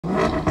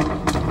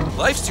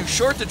Life's too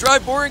short to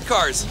drive boring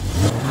cars.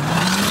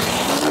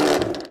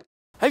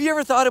 Have you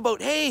ever thought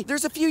about, hey,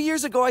 there's a few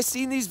years ago I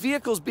seen these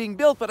vehicles being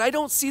built, but I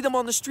don't see them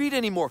on the street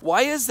anymore.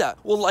 Why is that?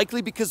 Well,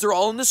 likely because they're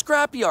all in the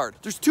scrapyard.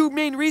 There's two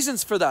main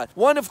reasons for that.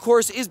 One, of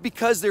course, is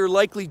because they're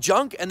likely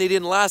junk and they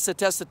didn't last the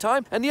test of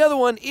time. And the other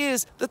one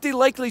is that they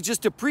likely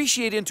just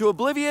depreciate into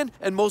oblivion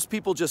and most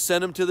people just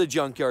send them to the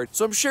junkyard.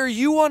 So I'm sure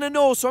you want to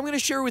know, so I'm going to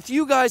share with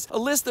you guys a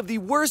list of the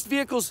worst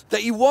vehicles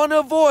that you want to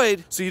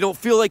avoid so you don't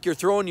feel like you're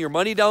throwing your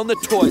money down the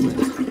toilet.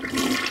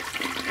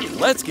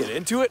 Let's get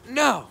into it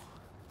now.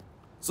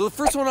 So the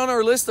first one on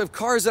our list of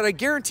cars that I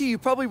guarantee you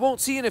probably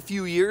won't see in a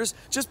few years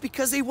just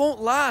because they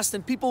won't last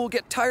and people will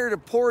get tired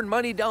of pouring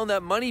money down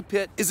that money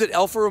pit is an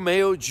Alfa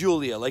Romeo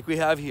Giulia like we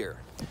have here.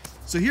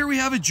 So here we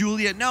have a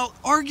Giulia. Now,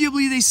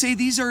 arguably they say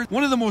these are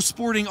one of the most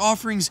sporting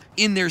offerings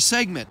in their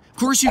segment. Of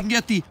course, you can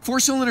get the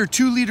 4-cylinder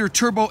 2-liter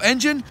turbo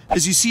engine,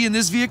 as you see in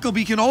this vehicle,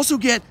 but you can also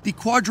get the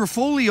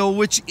Quadrifoglio,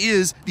 which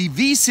is the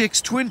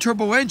V6 twin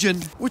turbo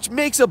engine, which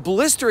makes a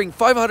blistering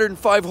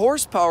 505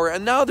 horsepower,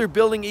 and now they're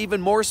building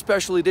even more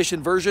special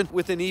edition version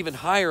with an even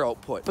higher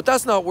output. But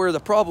that's not where the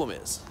problem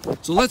is.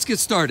 So let's get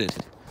started.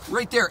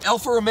 Right there,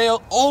 Alfa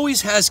Romeo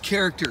always has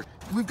character.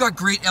 We've got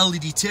great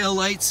LED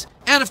taillights.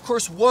 And of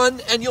course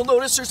and you'll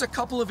notice there's a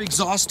couple of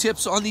exhaust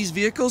tips on these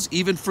vehicles,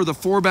 even for the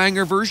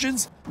 4-banger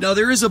versions. Now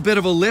there is a bit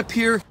of a lip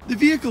here. The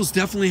vehicles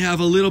definitely have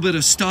a little bit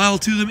of style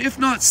to them, if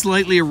not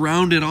slightly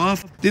rounded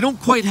off. They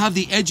don't quite have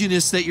the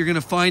edginess that you're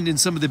gonna find in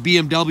some of the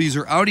BMWs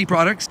or Audi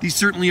products. These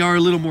certainly are a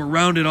little more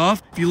rounded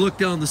off. If you look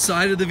down the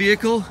side of the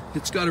vehicle,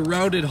 it's got a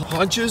rounded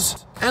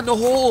haunches. And the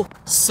whole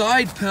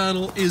side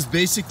panel is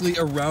basically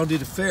a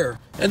rounded affair.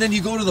 And then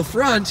you go to the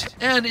front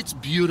and it's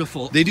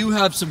beautiful. They do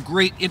have some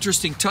great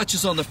interesting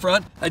touches on the front.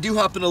 I do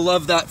happen to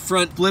love that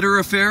front splitter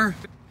affair.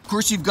 Of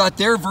course, you've got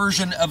their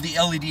version of the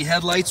LED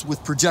headlights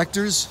with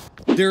projectors.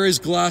 There is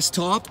glass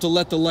top to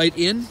let the light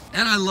in.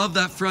 And I love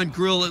that front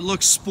grille. It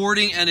looks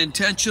sporting and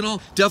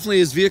intentional. Definitely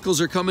as vehicles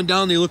are coming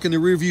down, they look in the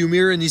rearview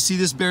mirror and you see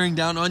this bearing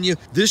down on you.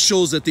 This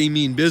shows that they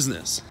mean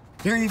business.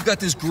 Here you've got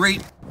this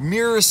great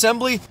mirror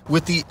assembly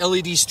with the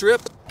LED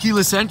strip,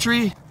 keyless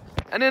entry.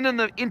 And then in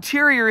the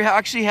interior, you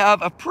actually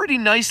have a pretty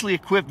nicely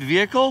equipped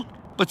vehicle,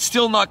 but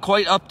still not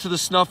quite up to the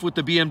snuff with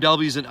the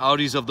BMWs and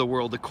Audis of the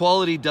world. The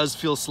quality does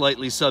feel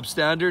slightly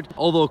substandard,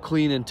 although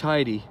clean and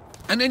tidy.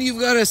 And then you've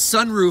got a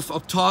sunroof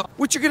up top,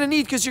 which you're gonna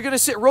need because you're gonna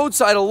sit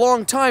roadside a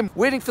long time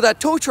waiting for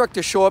that tow truck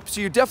to show up, so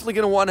you're definitely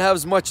gonna wanna have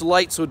as much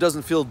light so it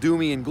doesn't feel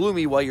doomy and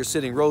gloomy while you're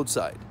sitting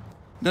roadside.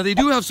 Now they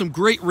do have some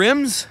great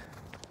rims.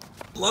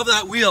 Love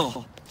that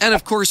wheel. And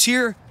of course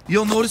here,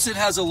 you'll notice it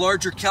has a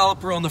larger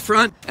caliper on the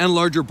front and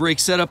larger brake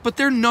setup, but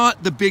they're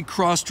not the big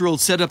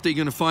cross-drilled setup that you're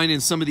gonna find in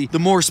some of the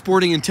more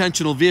sporting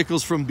intentional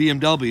vehicles from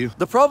BMW.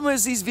 The problem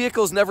is these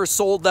vehicles never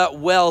sold that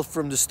well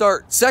from the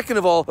start. Second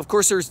of all, of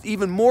course, they're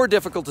even more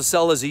difficult to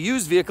sell as a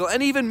used vehicle,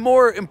 and even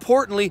more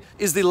importantly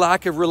is the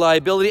lack of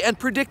reliability and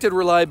predicted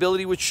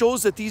reliability, which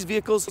shows that these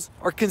vehicles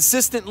are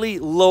consistently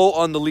low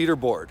on the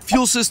leaderboard.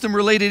 Fuel system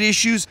related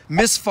issues,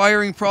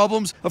 misfiring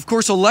problems, of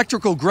course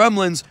electrical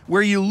gremlins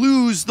where you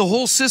lose the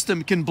whole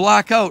system can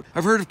black out.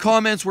 I've heard of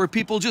comments where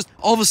people just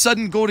all of a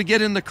sudden go to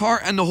get in the car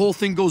and the whole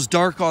thing goes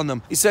dark on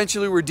them.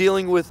 Essentially, we're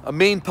dealing with a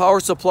main power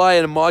supply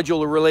and a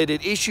modular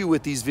related issue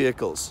with these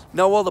vehicles.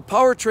 Now, while the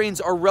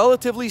powertrains are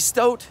relatively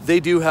stout, they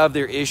do have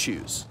their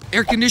issues.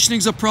 Air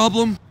conditioning's a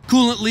problem.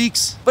 Coolant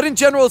leaks. But in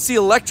general, it's the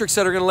electrics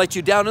that are going to let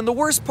you down. And the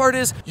worst part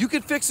is you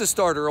could fix a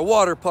starter, a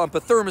water pump,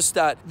 a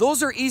thermostat.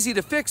 Those are easy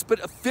to fix,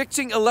 but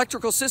fixing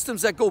electrical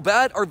systems that go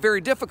bad are very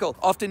difficult.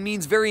 Often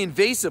means very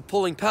invasive,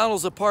 pulling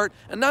panels apart.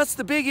 And that's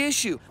the big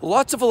issue.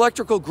 Lots of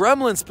electrical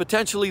gremlins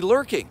potentially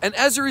lurking. And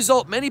as a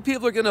result, many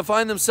people are going to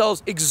find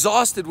themselves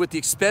exhausted with the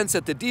expense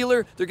at the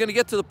dealer. They're going to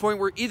get to the point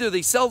where either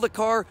they sell the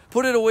car,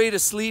 put it away to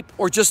sleep,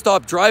 or just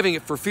stop driving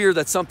it for fear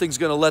that something's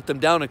going to let them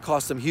down and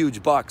cost them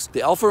huge bucks.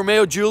 The Alfa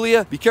Romeo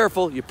Giulia, be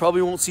careful, you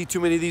probably won't see too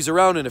many of these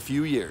around in a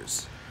few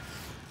years.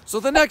 So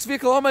the next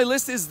vehicle on my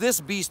list is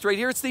this beast right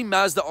here. It's the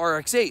Mazda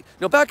RX-8.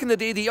 Now back in the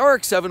day, the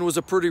RX-7 was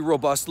a pretty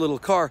robust little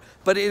car,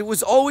 but it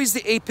was always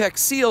the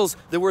apex seals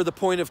that were the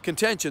point of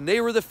contention. They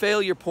were the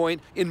failure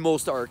point in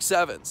most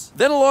RX-7s.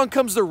 Then along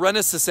comes the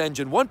Renesas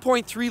engine,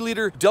 1.3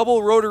 liter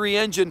double rotary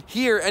engine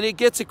here, and it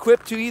gets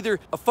equipped to either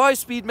a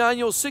 5-speed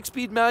manual,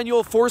 6-speed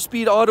manual,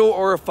 4-speed auto,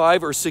 or a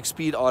 5 or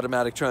 6-speed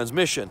automatic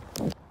transmission.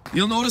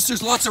 You'll notice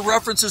there's lots of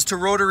references to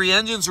rotary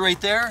engines right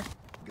there.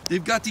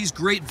 They've got these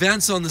great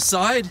vents on the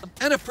side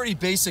and a pretty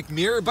basic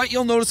mirror, but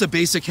you'll notice a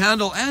basic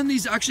handle, and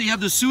these actually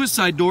have the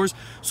suicide doors,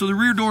 so the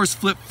rear doors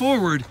flip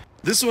forward.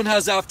 This one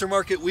has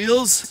aftermarket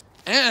wheels,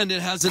 and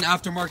it has an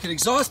aftermarket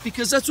exhaust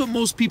because that's what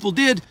most people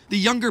did. The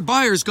younger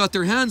buyers got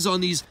their hands on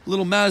these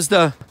little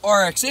Mazda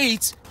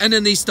RX-8s, and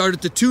then they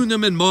started to tune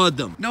them and mod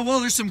them. Now,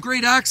 while there's some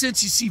great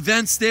accents, you see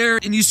vents there,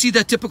 and you see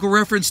that typical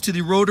reference to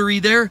the rotary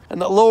there,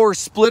 and the lower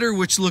splitter,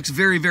 which looks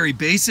very, very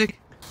basic.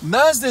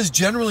 Mazda is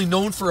generally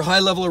known for a high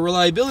level of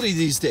reliability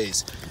these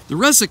days. The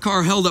rest of the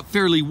car held up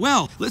fairly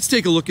well. Let's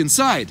take a look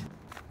inside.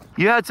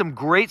 You had some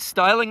great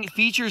styling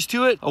features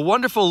to it, a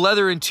wonderful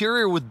leather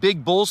interior with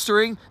big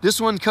bolstering.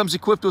 This one comes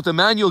equipped with a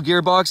manual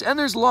gearbox, and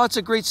there's lots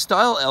of great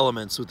style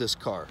elements with this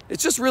car.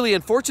 It's just really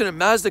unfortunate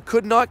Mazda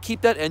could not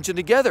keep that engine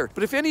together.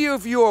 But if any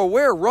of you are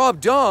aware, Rob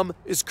Dahm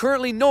is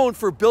currently known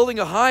for building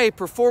a high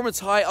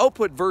performance, high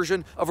output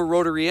version of a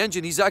rotary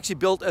engine. He's actually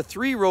built a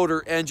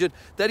 3-rotor engine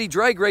that he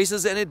drag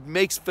races, and it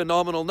makes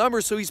phenomenal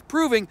numbers, so he's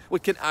proving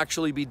what can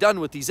actually be done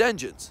with these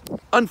engines.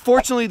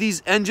 Unfortunately,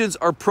 these engines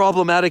are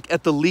problematic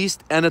at the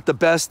least, and at the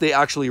best they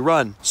actually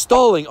run.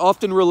 Stalling,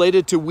 often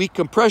related to weak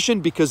compression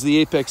because of the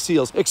apex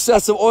seals.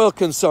 Excessive oil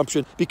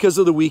consumption because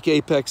of the weak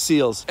apex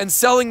seals. And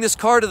selling this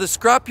car to the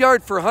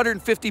scrapyard for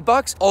 150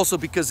 bucks, also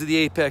because of the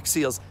apex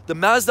seals. The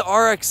Mazda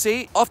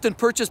RX-8, often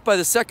purchased by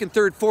the second,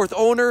 third, fourth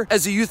owner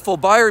as a youthful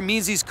buyer,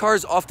 means these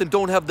cars often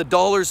don't have the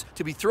dollars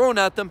to be thrown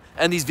at them,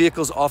 and these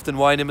vehicles often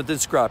wind them at the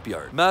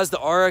scrapyard. Mazda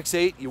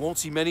RX-8, you won't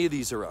see many of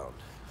these around.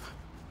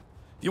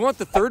 You want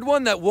the third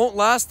one that won't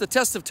last the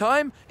test of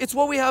time? It's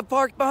what we have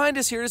parked behind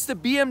us here. It's the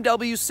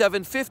BMW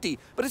 750,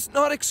 but it's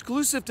not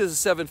exclusive to the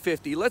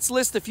 750. Let's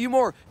list a few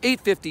more: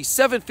 850,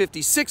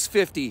 750,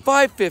 650,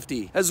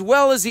 550, as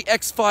well as the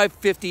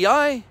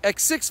X550i,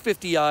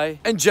 X650i,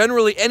 and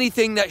generally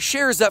anything that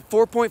shares that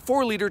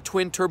 4.4 liter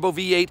twin turbo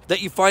V8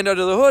 that you find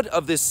under the hood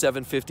of this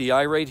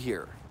 750i right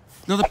here.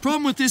 Now the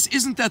problem with this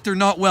isn't that they're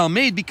not well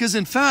made, because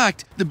in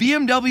fact, the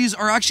BMWs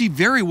are actually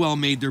very well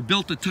made. They're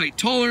built to tight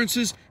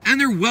tolerances and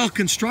they're well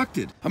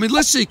constructed. I mean,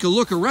 let's take a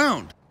look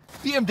around.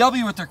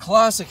 BMW with their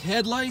classic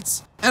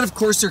headlights and of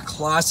course their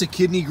classic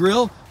kidney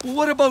grille. Well,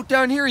 what about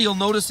down here? You'll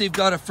notice they've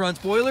got a front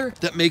spoiler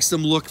that makes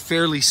them look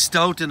fairly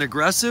stout and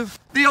aggressive.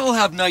 They all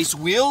have nice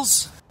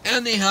wheels.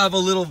 And they have a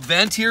little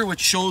vent here, which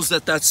shows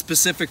that that's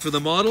specific for the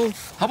model.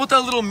 How about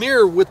that little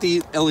mirror with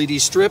the LED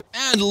strip?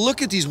 And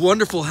look at these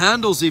wonderful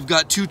handles. They've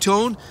got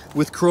two-tone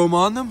with chrome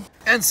on them.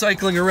 And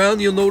cycling around,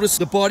 you'll notice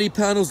the body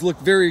panels look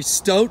very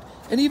stout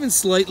and even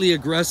slightly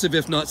aggressive,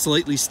 if not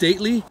slightly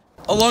stately.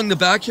 Along the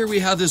back here, we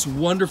have this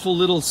wonderful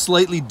little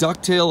slightly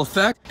ducktail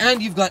effect.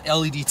 And you've got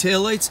LED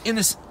taillights in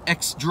this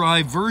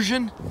X-Drive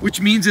version, which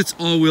means it's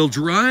all-wheel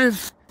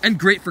drive and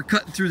great for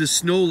cutting through the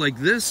snow like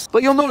this.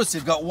 But you'll notice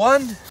they've got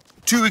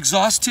 2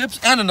 exhaust tips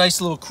and a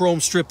nice little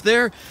chrome strip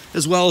there,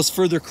 as well as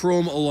further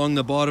chrome along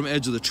the bottom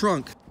edge of the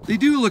trunk. They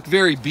do look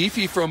very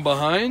beefy from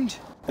behind,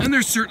 and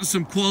there's certainly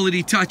some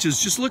quality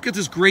touches. Just look at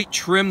this great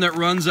trim that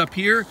runs up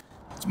here.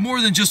 It's more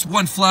than just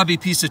one flabby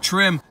piece of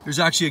trim. There's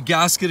actually a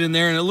gasket in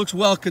there, and it looks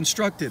well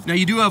constructed. Now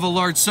you do have a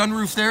large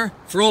sunroof there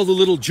for all the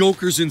little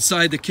jokers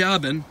inside the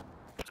cabin.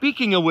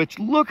 Speaking of which,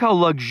 look how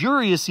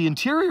luxurious the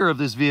interior of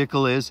this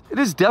vehicle is. It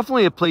is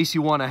definitely a place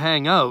you want to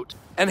hang out.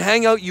 And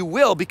hang out you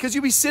will, because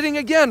you'll be sitting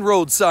again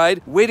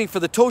roadside, waiting for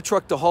the tow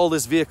truck to haul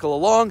this vehicle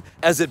along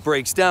as it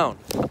breaks down.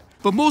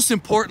 But most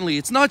importantly,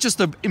 it's not just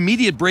the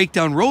immediate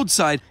breakdown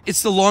roadside,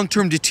 it's the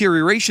long-term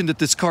deterioration that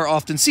this car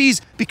often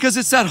sees, because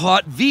it's that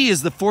hot V,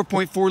 is the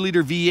 4.4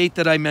 liter V8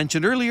 that I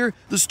mentioned earlier.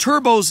 Those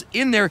turbos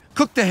in there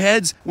cook the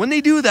heads. When they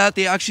do that,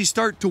 they actually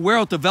start to wear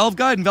out the valve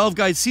guide and valve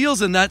guide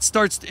seals, and that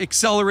starts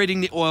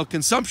accelerating the oil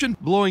consumption,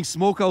 blowing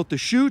smoke out the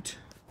chute.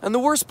 And the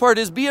worst part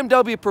is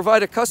BMW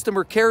provide a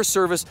customer care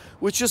service,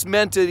 which just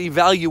meant an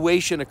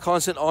evaluation, a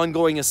constant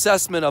ongoing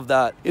assessment of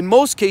that. In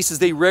most cases,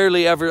 they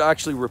rarely ever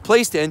actually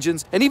replaced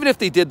engines, and even if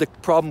they did, the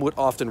problem would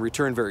often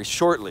return very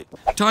shortly.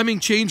 Timing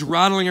chains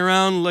rattling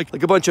around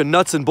like a bunch of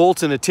nuts and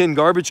bolts in a tin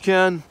garbage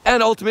can,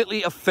 and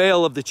ultimately a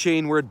fail of the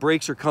chain where it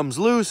breaks or comes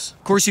loose.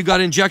 Of course, you've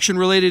got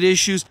injection-related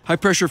issues, high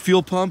pressure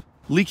fuel pump,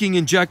 leaking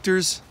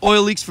injectors,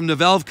 oil leaks from the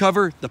valve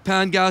cover, the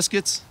pan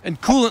gaskets,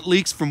 and coolant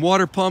leaks from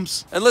water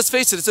pumps. And let's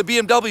face it, it's a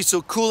BMW,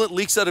 so coolant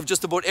leaks out of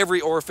just about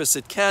every orifice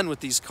it can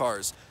with these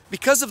cars.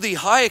 Because of the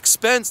high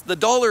expense, the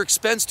dollar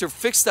expense to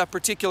fix that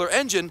particular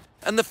engine,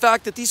 and the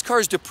fact that these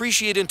cars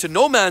depreciate into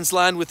no man's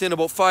land within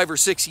about 5 or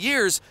 6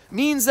 years,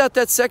 means that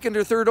that second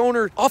or third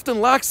owner often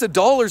lacks the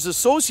dollars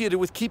associated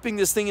with keeping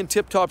this thing in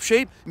tip-top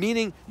shape,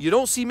 meaning you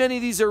don't see many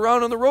of these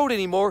around on the road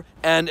anymore,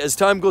 and as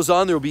time goes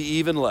on, there will be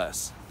even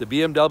less. The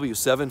BMW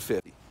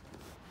 750.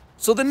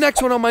 So the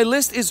next one on my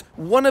list is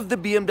one of the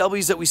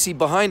BMWs that we see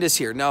behind us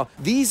here. Now,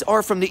 these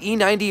are from the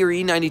E90 or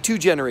E92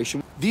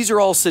 generation. These are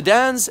all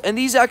sedans, and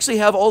these actually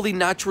have all the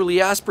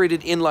naturally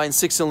aspirated inline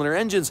 6-cylinder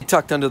engines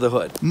tucked under the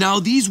hood. Now,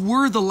 these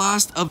were the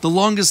last of the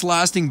longest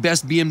lasting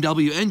best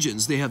BMW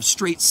engines. They have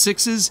straight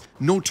 6s,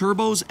 no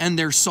turbos, and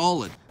they're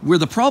solid. Where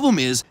the problem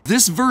is,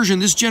 this version,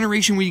 this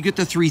generation where you get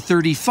the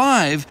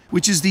 335,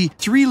 which is the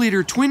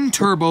 3-liter twin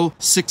turbo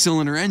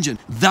 6-cylinder engine,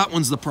 that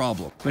one's the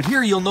problem. But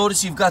here you'll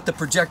notice you've got the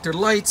projector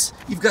lights,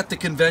 you've got the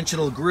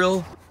conventional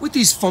grille with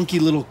these funky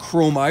little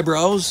chrome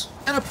eyebrows,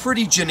 and a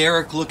pretty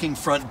generic looking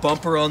front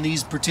bumper on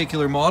these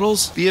particular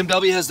models.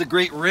 BMW has the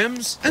great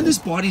rims, and this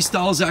body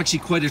style is actually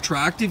quite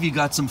attractive. You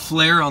got some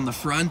flare on the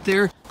front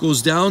there,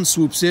 goes down,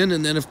 swoops in,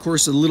 and then of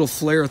course a little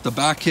flare at the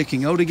back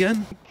kicking out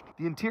again.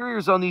 The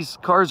interiors on these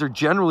cars are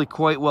generally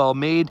quite well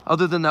made.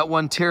 Other than that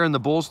one tear in the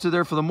bolster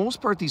there, for the most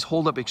part, these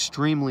hold up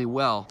extremely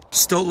well.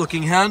 Stout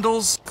looking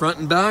handles, front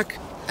and back.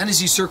 And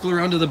as you circle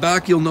around to the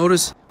back, you'll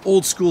notice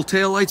old school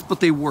taillights, but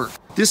they work.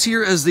 This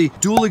here is the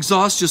dual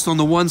exhaust just on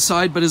the one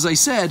side, but as I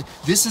said,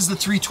 this is the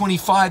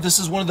 325. This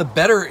is one of the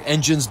better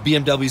engines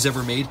BMW's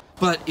ever made.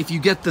 But if you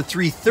get the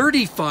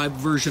 335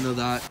 version of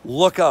that,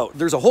 look out.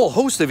 There's a whole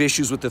host of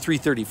issues with the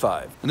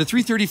 335. And the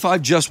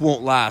 335 just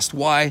won't last.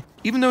 Why?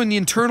 Even though the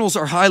internals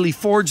are highly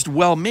forged,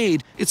 well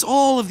made, it's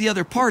all of the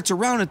other parts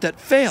around it that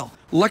fail.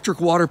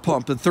 Electric water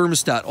pump and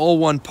thermostat, all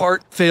one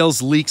part,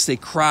 fails, leaks, they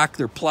crack,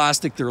 they're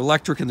plastic, they're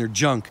electric, and they're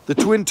junk. The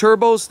twin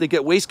turbos, they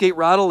get wastegate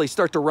rattle, they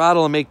start to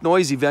rattle and make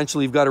noise,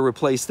 eventually you've got to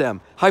replace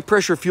them. High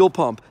pressure fuel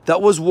pump,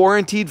 that was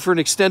warranted for an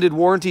extended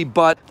warranty,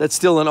 but that's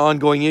still an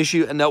ongoing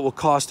issue, and that will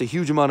cost a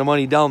huge amount of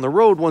money down the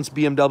road once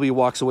BMW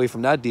walks away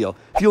from that deal.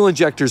 Fuel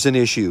injector's an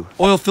issue.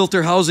 Oil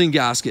filter housing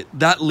gasket,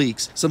 that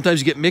leaks. Sometimes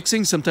you get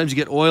mixing, sometimes you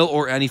get oil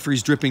or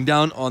antifreeze dripping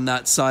down on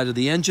that side of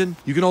the engine.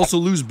 You can also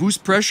lose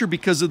boost pressure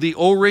because of the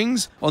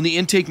O-rings on the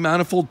intake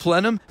manifold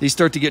plenum. They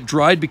start to get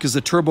dried because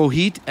of turbo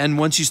heat, and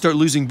once you start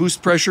losing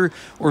boost pressure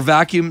or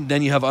vacuum,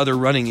 then you have other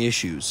running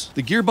issues.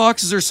 The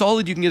gearboxes are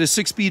solid. You can get a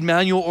 6-speed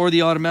manual or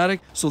the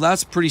automatic, so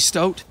that's pretty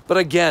stout. But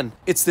again,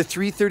 it's the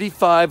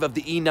 335 of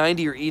the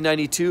E90 or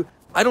E92.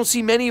 I don't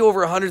see many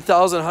over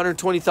 100,000,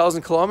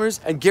 120,000 kilometers,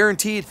 and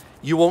guaranteed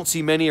you won't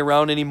see many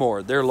around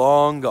anymore. They're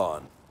long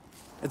gone.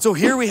 And so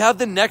here we have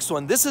the next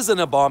one. This is an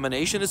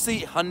abomination. It's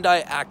the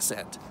Hyundai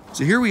Accent.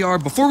 So here we are.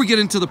 Before we get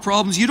into the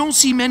problems, you don't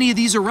see many of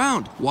these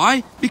around.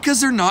 Why? Because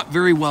they're not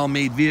very well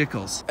made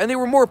vehicles. And they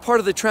were more part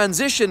of the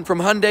transition from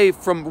Hyundai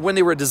from when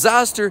they were a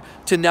disaster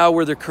to now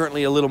where they're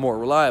currently a little more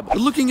reliable.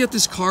 But looking at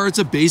this car, it's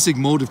a basic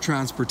mode of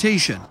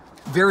transportation.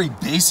 Very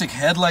basic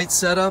headlight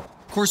setup.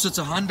 Of course, it's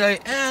a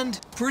Hyundai, and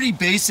pretty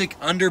basic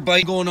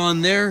underbite going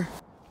on there.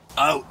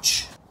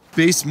 Ouch.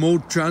 Base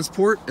mode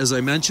transport, as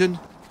I mentioned,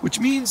 which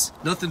means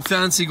nothing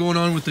fancy going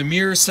on with the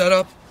mirror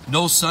setup,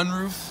 no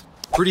sunroof,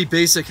 pretty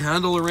basic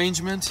handle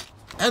arrangement.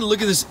 And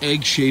look at this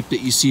egg shape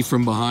that you see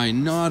from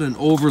behind. Not an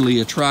overly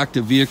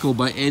attractive vehicle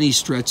by any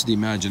stretch of the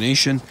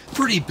imagination.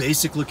 Pretty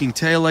basic looking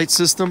taillight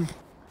system.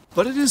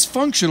 But it is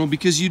functional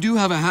because you do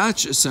have a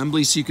hatch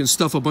assembly so you can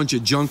stuff a bunch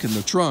of junk in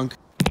the trunk.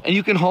 And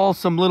you can haul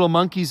some little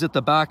monkeys at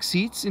the back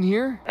seats in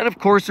here. And of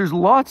course, there's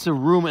lots of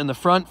room in the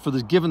front for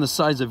given the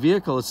size of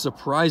vehicle. It's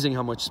surprising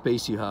how much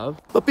space you have.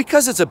 But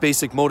because it's a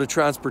basic mode of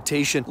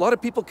transportation, a lot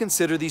of people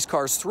consider these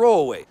cars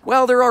throwaway.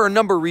 Well, there are a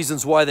number of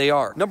reasons why they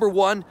are. Number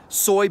one,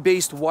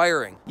 soy-based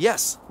wiring.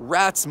 Yes,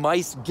 rats,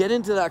 mice, get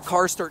into that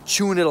car, start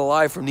chewing it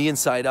alive from the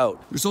inside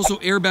out. There's also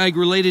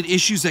airbag-related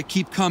issues that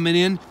keep coming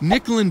in.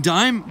 Nickel and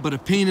dime, but a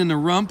pain in the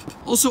rump.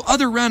 Also,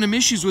 other random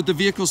issues with the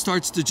vehicle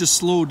starts to just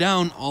slow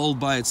down all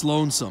by its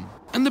lonesome.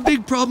 And the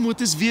big problem with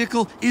this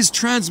vehicle is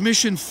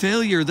transmission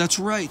failure, that's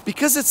right.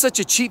 Because it's such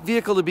a cheap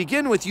vehicle to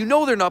begin with, you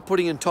know they're not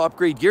putting in top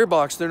grade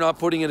gearbox, they're not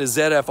putting in a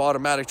ZF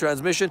automatic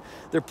transmission,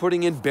 they're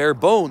putting in bare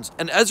bones.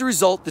 And as a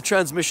result, the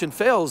transmission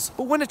fails.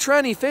 But when a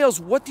tranny fails,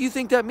 what do you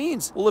think that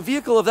means? Well, a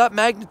vehicle of that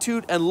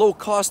magnitude and low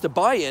cost to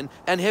buy in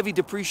and heavy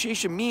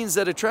depreciation means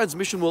that a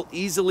transmission will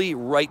easily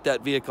write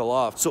that vehicle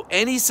off. So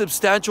any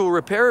substantial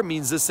repair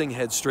means this thing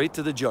heads straight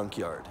to the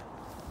junkyard.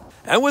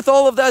 And with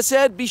all of that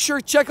said, be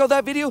sure to check out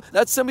that video.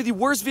 That's some of the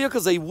worst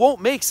vehicles that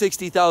won't make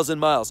 60,000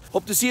 miles.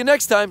 Hope to see you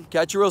next time.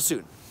 Catch you real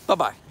soon.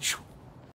 Bye-bye.